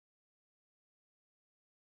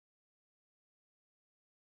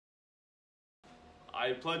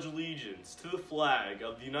I pledge allegiance to the flag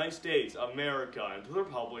of the United States of America and to the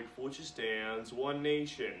republic for which it stands, one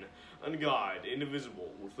nation, under God, indivisible,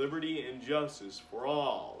 with liberty and justice for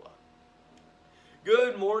all.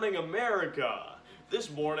 Good morning, America! This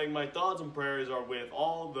morning, my thoughts and prayers are with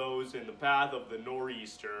all those in the path of the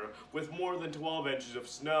nor'easter with more than 12 inches of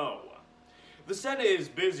snow. The Senate is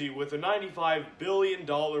busy with a $95 billion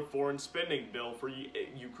foreign spending bill for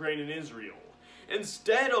Ukraine and Israel.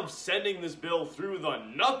 Instead of sending this bill through the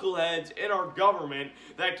knuckleheads in our government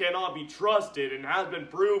that cannot be trusted and has been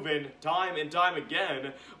proven time and time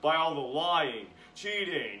again by all the lying,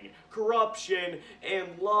 cheating, corruption,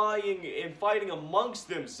 and lying and fighting amongst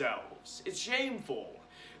themselves. It's shameful.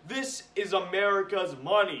 This is America's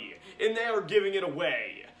money, and they are giving it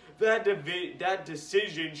away. That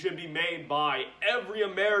decision should be made by every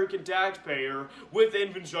American taxpayer with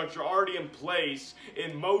infrastructure already in place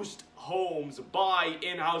in most homes by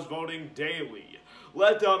in-house voting daily.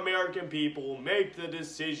 Let the American people make the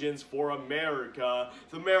decisions for America,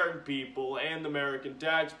 the American people, and the American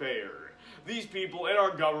taxpayer. These people in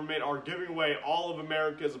our government are giving away all of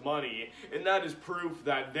America's money, and that is proof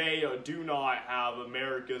that they do not have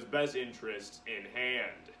America's best interests in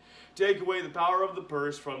hand. Take away the power of the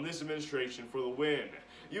purse from this administration for the win.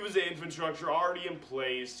 Use the infrastructure already in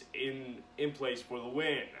place for the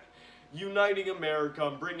win. Uniting America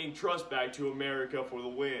and bringing trust back to America for the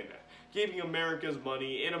win. Keeping America's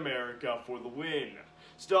money in America for the win.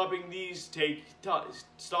 Stopping those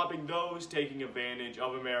taking advantage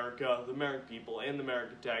of America, the American people, and the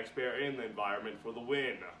American taxpayer and the environment for the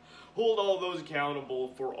win. Hold all those accountable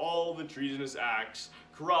for all the treasonous acts,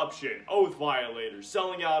 corruption, oath violators,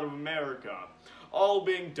 selling out of America, all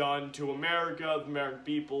being done to America, the American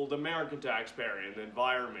people, the American taxpayer, and the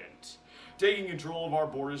environment. Taking control of our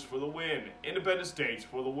borders for the win. Independent states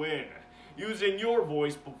for the win. Using your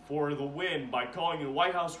voice for the win by calling the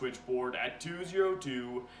White House switchboard at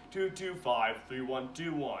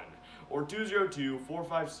 202-225-3121 or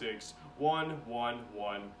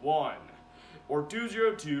 202-456-1111 or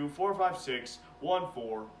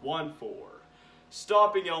 202-456-1414.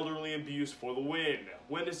 Stopping elderly abuse for the win.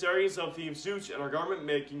 Witness of theme suits and our government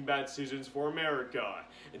making bad decisions for America.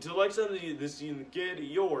 Until next time this is get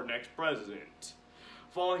your next president.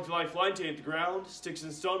 Falling to life line, take the ground. Sticks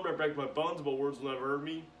and stone might break my bones, but words will never hurt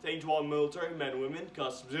me. Thank you to all military, men, women,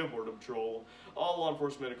 customs, and border patrol, all law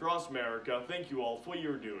enforcement across America. Thank you all for what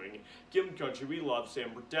you're doing. Give the country we love,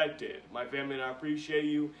 stand protected. My family and I appreciate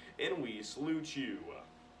you, and we salute you.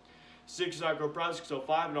 6 Psycho Proud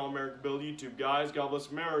 605 and All American Build YouTube guys. God bless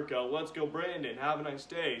America. Let's go, Brandon. Have a nice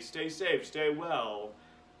day. Stay safe. Stay well.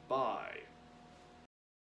 Bye.